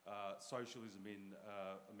socialism in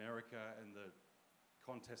America and the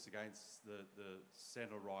contest against the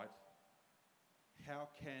centre-right, how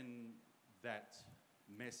can that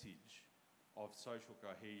message of social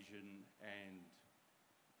cohesion and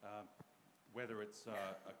whether it's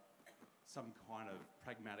some kind of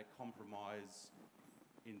pragmatic compromise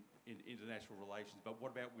in international relations, but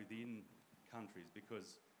what about within countries?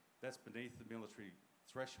 Because that's beneath the military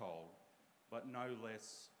threshold, but no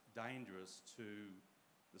less dangerous to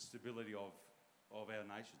the stability of our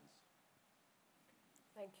nations.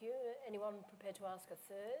 Thank you. Anyone prepared to ask a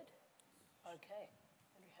third? Okay,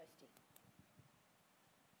 Andrew Hastie.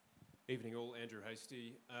 Evening all, Andrew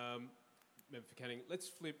Hastie. Member for Canning, let's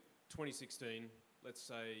flip 2016, let's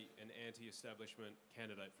say an anti-establishment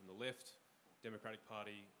candidate from the left, Democratic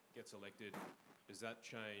Party gets elected. Does that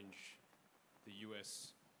change the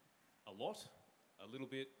US a lot, a little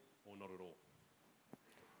bit, or not at all?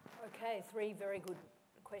 Okay, three very good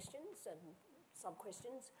questions and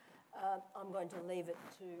sub-questions. I'm going to leave it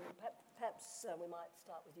to, perhaps we might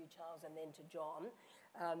start with you, Charles, and then to John.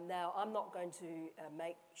 Now, I'm not going to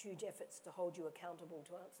make huge efforts to hold you accountable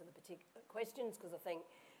to answer the particular questions because I think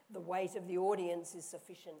the weight of the audience is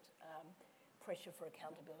sufficient pressure for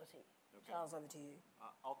accountability. Charles, over to you.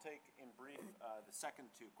 I'll take in brief the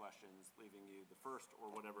second two questions, leaving you the first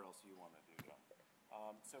or whatever else you want to do, John.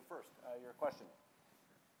 So first, your question.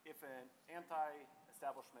 If an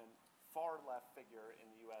anti-establishment far-left figure in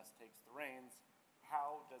the U.S. takes the reins,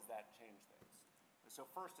 how does that change things? So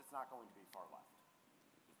first, it's not going to be far-left.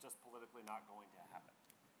 It's just politically not going to happen.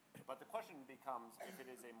 But the question becomes if it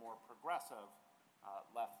is a more progressive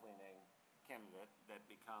left-leaning candidate that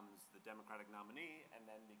becomes the Democratic nominee and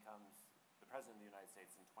then becomes the President of the United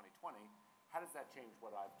States in 2020, how does that change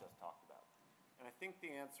what I've just talked about? And I think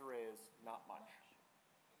the answer is not much.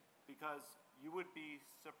 Because you would be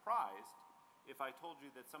surprised if I told you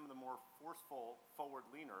that some of the more forceful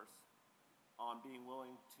forward-leaners on being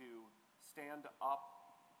willing to stand up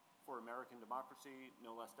for American democracy,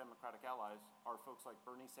 no less Democratic allies, are folks like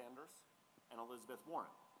Bernie Sanders and Elizabeth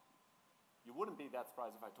Warren. You wouldn't be that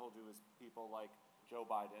surprised if I told you it was people like Joe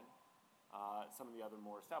Biden, some of the other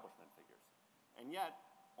more establishment figures. And yet,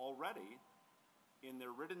 already, in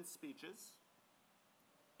their written speeches,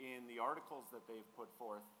 in the articles that they've put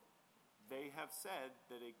forth, they have said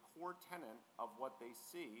that a core tenet of what they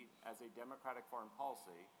see as a democratic foreign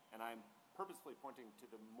policy, and I'm purposely pointing to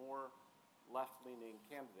the more left-leaning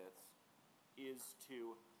candidates, is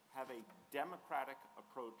to have a democratic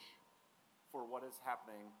approach for what is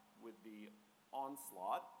happening with the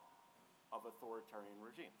onslaught of authoritarian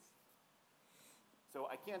regimes. So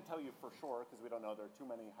I can't tell you for sure, because we don't know, there are too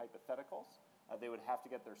many hypotheticals. They would have to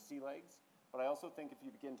get their sea legs. But I also think if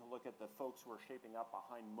you begin to look at the folks who are shaping up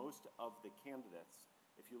behind most of the candidates,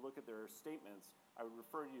 if you look at their statements, I would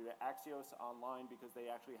refer you to Axios Online because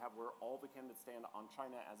they actually have where all the candidates stand on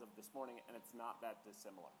China as of this morning, and it's not that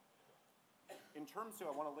dissimilar. In terms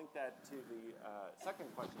of, I want to link that to the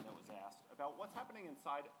second question that was asked about what's happening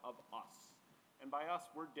inside of us. And by us,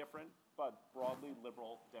 we're different, but broadly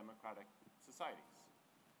liberal democratic societies.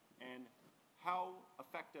 And how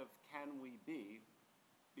effective can we be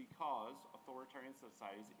because authoritarian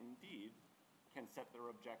societies indeed can set their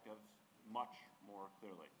objectives much more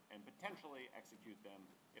clearly and potentially execute them,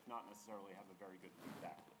 if not necessarily have a very good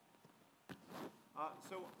feedback loop.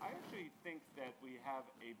 So I actually think that we have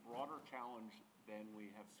a broader challenge than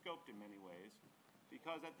we have scoped in many ways,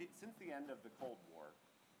 because since the end of the Cold War,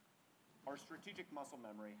 our strategic muscle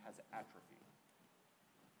memory has atrophied,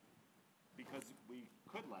 because we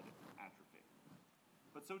could let it atrophy.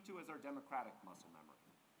 But so too has our democratic muscle memory,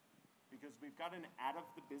 because we've gotten out of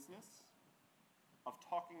the business of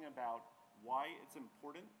talking about why it's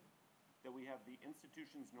important that we have the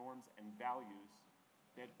institutions, norms, and values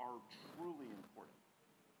that are truly important.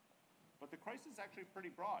 But the crisis is actually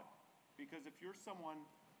pretty broad, because if you're someone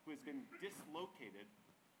who has been dislocated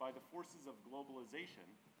by the forces of globalization,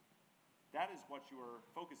 that is what you are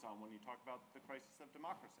focused on when you talk about the crisis of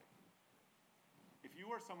democracy. If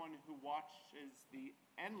you are someone who watches the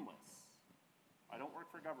endless, I don't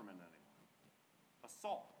work for government anymore,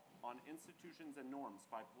 assault on institutions and norms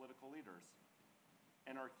by political leaders,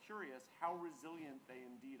 and are curious how resilient they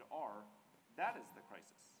indeed are, that is the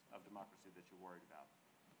crisis of democracy that you're worried about.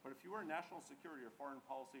 But if you are a national security or foreign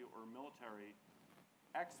policy or military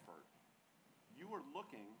expert, you are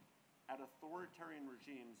looking at authoritarian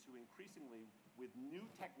regimes who increasingly, with new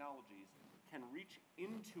technologies, can reach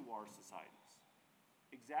into our societies,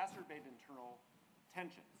 exacerbate internal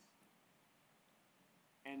tensions,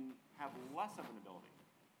 and have less of an ability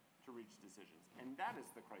to reach decisions. And that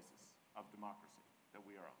is the crisis of democracy that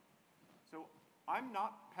we are on. So I'm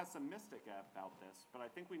not pessimistic about this, but I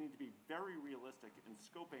think we need to be very realistic in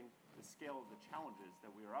scoping the scale of the challenges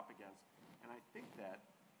that we are up against. And I think that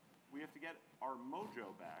we have to get our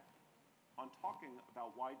mojo back on talking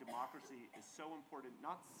about why democracy is so important,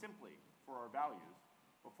 not simply for our values,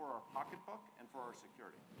 but for our pocketbook and for our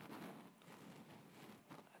security.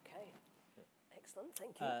 Okay. Excellent,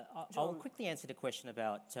 thank you. I'll quickly answer the question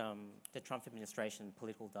about the Trump administration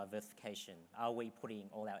political diversification. Are we putting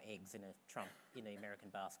all our eggs in the American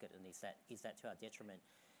basket, and is that to our detriment?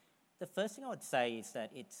 The first thing I would say is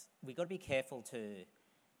that we've got to be careful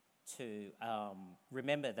to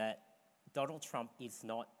remember that Donald Trump is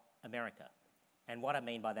not America. And what I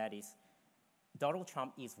mean by that is Donald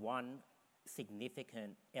Trump is one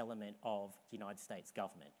significant element of the United States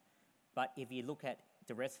government. But if you look at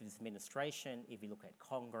the rest of his administration, if you look at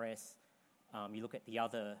Congress, you look at the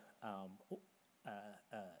other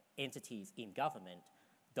entities in government,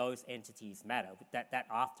 those entities matter. That,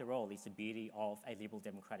 after all, is the beauty of a liberal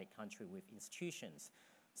democratic country with institutions.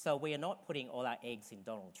 So we are not putting all our eggs in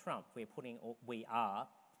Donald Trump. We are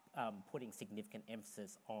putting significant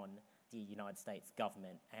emphasis on the United States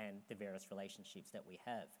government and the various relationships that we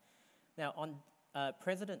have. Now,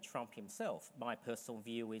 President Trump himself, my personal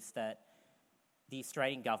view is that the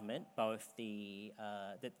Australian government, both the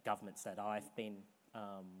governments that I've been,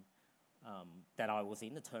 that I was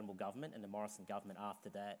in, the Turnbull government and the Morrison government after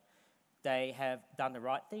that, they have done the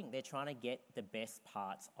right thing. They're trying to get the best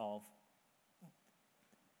parts of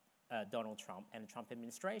Donald Trump and the Trump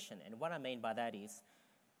administration. And what I mean by that is,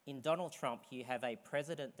 in Donald Trump, you have a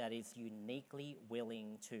president that is uniquely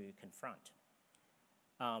willing to confront.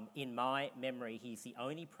 In my memory, he's the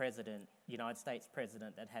only president, United States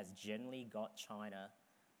president, that has generally got China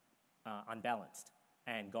unbalanced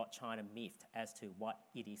and got China miffed as to what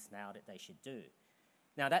it is now that they should do.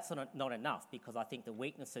 Now, that's not enough, because I think the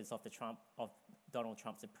weaknesses of Donald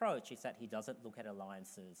Trump's approach is that he doesn't look at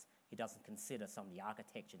alliances, he doesn't consider some of the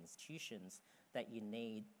architecture and institutions that you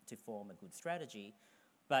need to form a good strategy.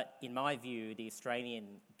 But in my view, the Australian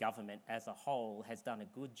government as a whole has done a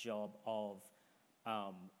good job of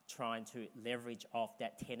trying to leverage off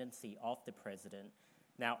that tendency of the president.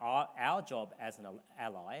 Now, our job as an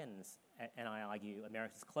ally, and I argue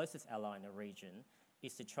America's closest ally in the region,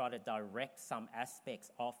 is to try to direct some aspects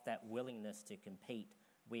of that willingness to compete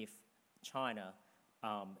with China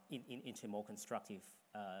into more constructive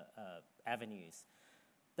avenues.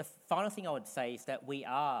 The final thing I would say is that we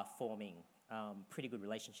are forming pretty good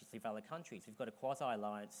relationships with other countries. We've got a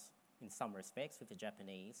quasi-alliance in some respects with the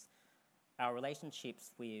Japanese. Our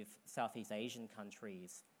relationships with Southeast Asian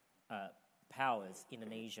countries, powers,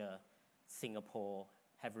 Indonesia, Singapore,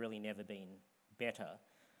 have really never been better.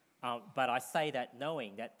 But I say that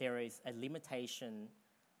knowing that there is a limitation,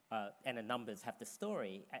 and the numbers have the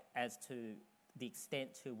story, as to the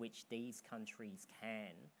extent to which these countries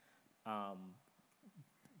can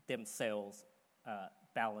themselves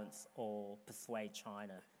balance or persuade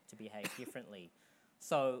China to behave differently.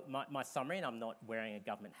 So my summary, and I'm not wearing a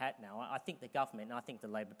government hat now, I think the government, and I think the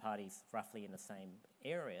Labor Party's roughly in the same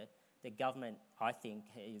area, the government, I think,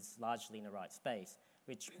 is largely in the right space,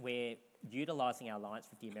 which we're utilising our alliance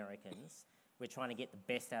with the Americans. We're trying to get the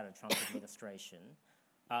best out of Trump's administration.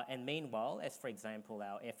 And meanwhile, as for example,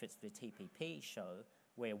 our efforts with the TPP show,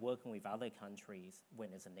 we're working with other countries when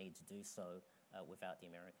there's a need to do so without the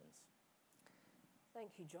Americans.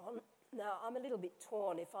 Thank you, John. Now, I'm a little bit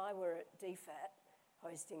torn. If I were at DFAT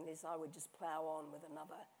hosting this, I would just plough on with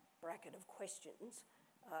another bracket of questions.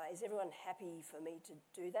 Is everyone happy for me to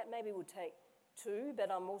do that? Maybe we'll take two, but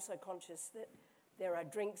I'm also conscious that there are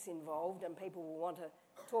drinks involved and people will want to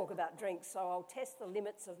talk about drinks. So I'll test the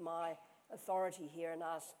limits of my authority here and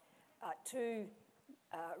ask two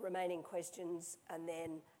remaining questions and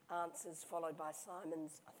then answers followed by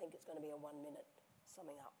Simon's. I think it's going to be a 1 minute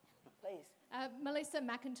summing up. Please. Melissa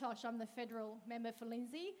McIntosh, I'm the federal member for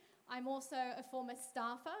Lindsay. I'm also a former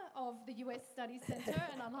staffer of the US Studies Centre,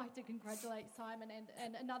 and I'd like to congratulate Simon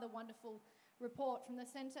and another wonderful report from the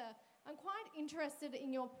centre. I'm quite interested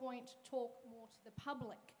in your point, talk more to the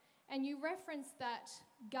public. And you referenced that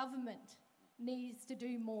government needs to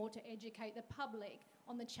do more to educate the public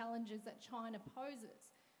on the challenges that China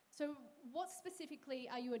poses. So what specifically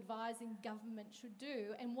are you advising government should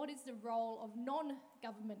do, and what is the role of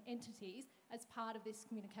non-government entities as part of this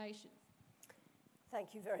communication?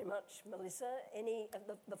 Thank you very much, Melissa.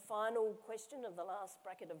 The final question of the last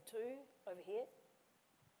bracket of two over here?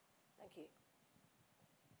 Thank you.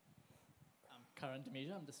 I'm Karan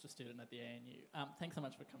Demeja. I'm just a student at the ANU. Thanks so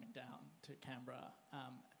much for coming down to Canberra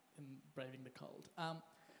and braving the cold.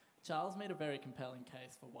 Charles made a very compelling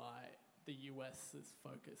case for why the US's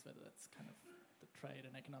focus, whether that's kind of the trade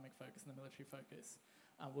and economic focus and the military focus,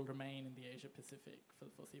 will remain in the Asia-Pacific for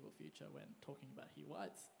the foreseeable future when talking about Hugh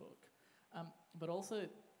White's book. But also,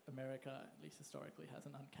 America, at least historically, has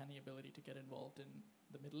an uncanny ability to get involved in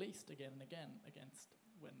the Middle East again and again,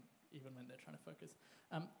 even when they're trying to focus.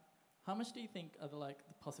 How much do you think are the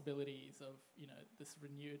possibilities of this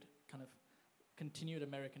renewed kind of continued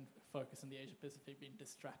American focus in the Asia-Pacific being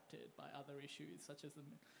distracted by other issues such as the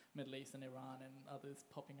Middle East and Iran and others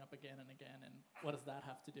popping up again and again? And what does that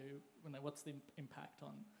have to do? What's the impact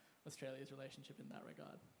on Australia's relationship in that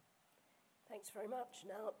regard? Thanks very much.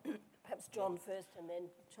 Now, perhaps John first and then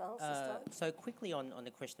Charles to start. So quickly on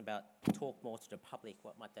the question about talk more to the public,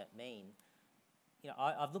 what might that mean?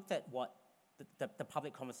 I've looked at what the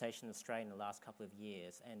public conversation in Australia in the last couple of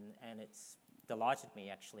years, and it's delighted me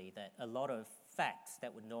actually that a lot of facts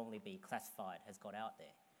that would normally be classified has got out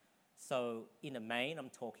there. So in the main, I'm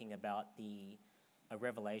talking about the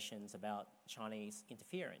revelations about Chinese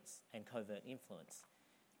interference and covert influence.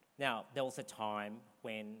 Now, there was a time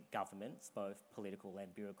when governments, both political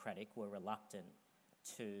and bureaucratic, were reluctant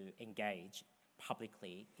to engage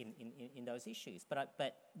publicly in those issues. But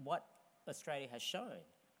what Australia has shown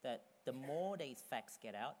that the more these facts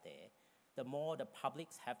get out there, the more the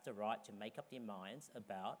publics have the right to make up their minds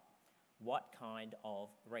about what kind of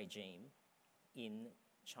regime in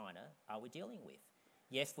China are we dealing with.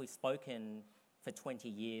 Yes, we've spoken for 20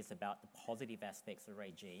 years about the positive aspects of the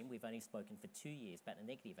regime. We've only spoken for 2 years about the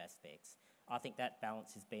negative aspects. I think that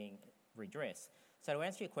balance is being redressed. So to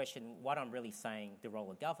answer your question, what I'm really saying, the role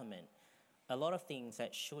of government, a lot of things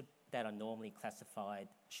that are normally classified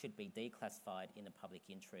should be declassified in the public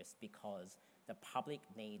interest, because the public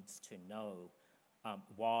needs to know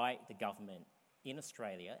why the government in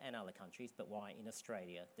Australia and other countries, but why in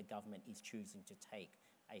Australia the government is choosing to take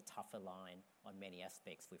a tougher line on many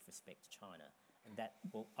aspects with respect to China. And that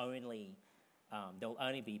will only, there'll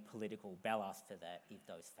only be political ballast for that if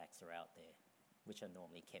those facts are out there, which are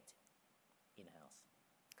normally kept in-house.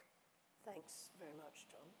 Thanks very much,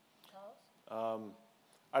 John. Charles?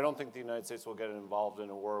 I don't think the United States will get involved in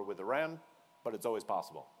a war with Iran, but it's always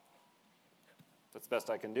possible. That's the best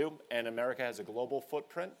I can do. And America has a global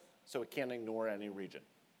footprint, so it can't ignore any region.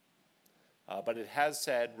 But it has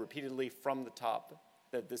said repeatedly from the top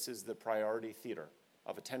that this is the priority theater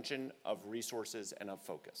of attention, of resources, and of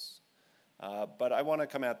focus. But I want to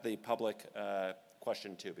come at the public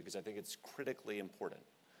question too, because I think it's critically important.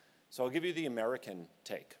 So I'll give you the American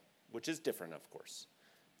take, which is different, of course.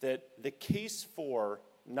 That the case for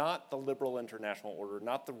not the liberal international order,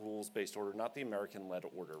 not the rules-based order, not the American-led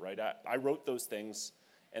order, right? I wrote those things,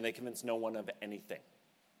 and they convinced no one of anything.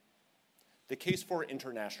 The case for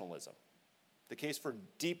internationalism, the case for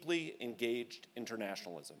deeply engaged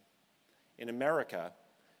internationalism in America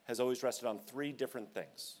has always rested on 3 different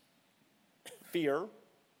things. Fear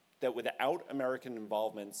that without American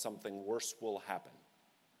involvement, something worse will happen.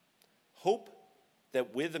 Hope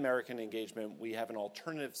that with American engagement, we have an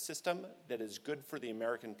alternative system that is good for the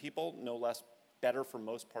American people, no less better for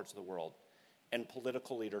most parts of the world, and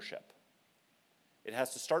political leadership. It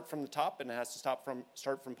has to start from the top, and it has to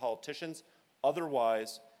start from politicians.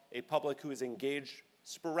 Otherwise, a public who is engaged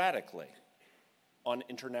sporadically on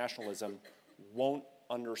internationalism won't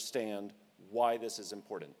understand why this is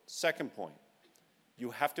important. Second point, you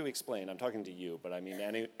have to explain, I'm talking to you, but I mean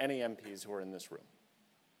any MPs who are in this room,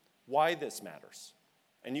 why this matters.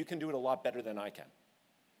 And you can do it a lot better than I can,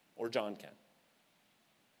 or John can.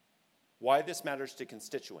 Why this matters to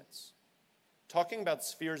constituents. Talking about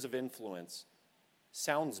spheres of influence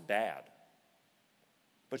sounds bad,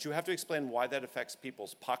 but you have to explain why that affects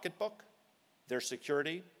people's pocketbook, their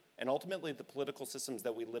security, and ultimately the political systems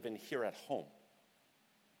that we live in here at home.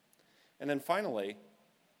 And then finally,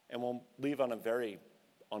 and we'll leave on a very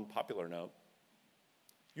unpopular note,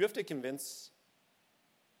 you have to convince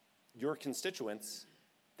your constituents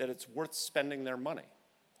that it's worth spending their money.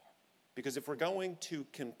 Because if we're going to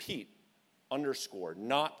compete, underscore,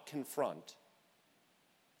 not confront,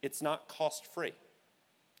 it's not cost-free.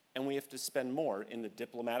 And we have to spend more in the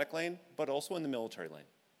diplomatic lane, but also in the military lane.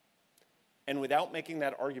 And without making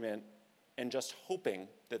that argument and just hoping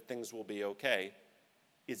that things will be okay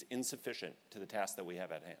is insufficient to the task that we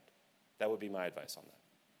have at hand. That would be my advice on that.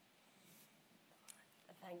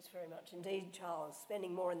 Thanks very much indeed, Charles.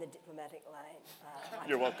 Spending more in the diplomatic lane.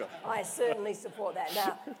 You're welcome. I certainly support that.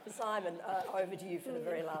 Now, Simon, over to you for the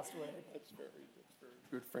very last word. That's very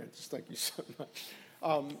good, Francis. Thank you so much.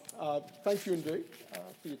 Thank you indeed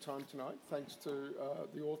for your time tonight. Thanks to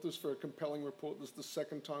the authors for a compelling report. This is the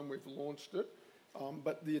second time we've launched it.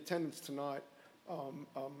 But the attendance tonight,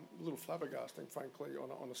 a little flabbergasting, frankly,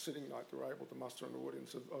 on a sitting night that we're able to muster an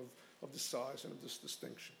audience of this size and of this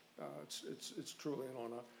distinction. It's truly an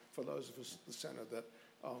honour for those of us at the Centre that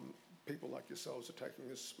people like yourselves are taking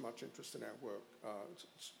this much interest in our work.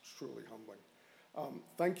 It's truly humbling.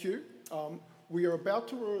 Thank you. We are about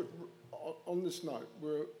to, on this note,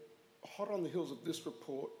 we're hot on the heels of this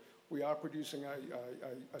report. We are producing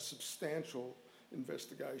a substantial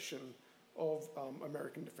investigation of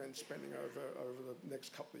American defence spending over the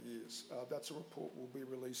next couple of years. That's a report we'll be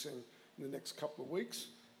releasing in the next couple of weeks,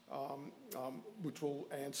 which will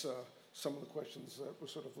answer some of the questions that were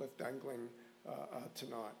sort of left dangling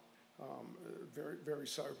tonight. Very, very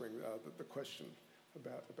sobering, the question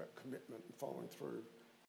about commitment and following through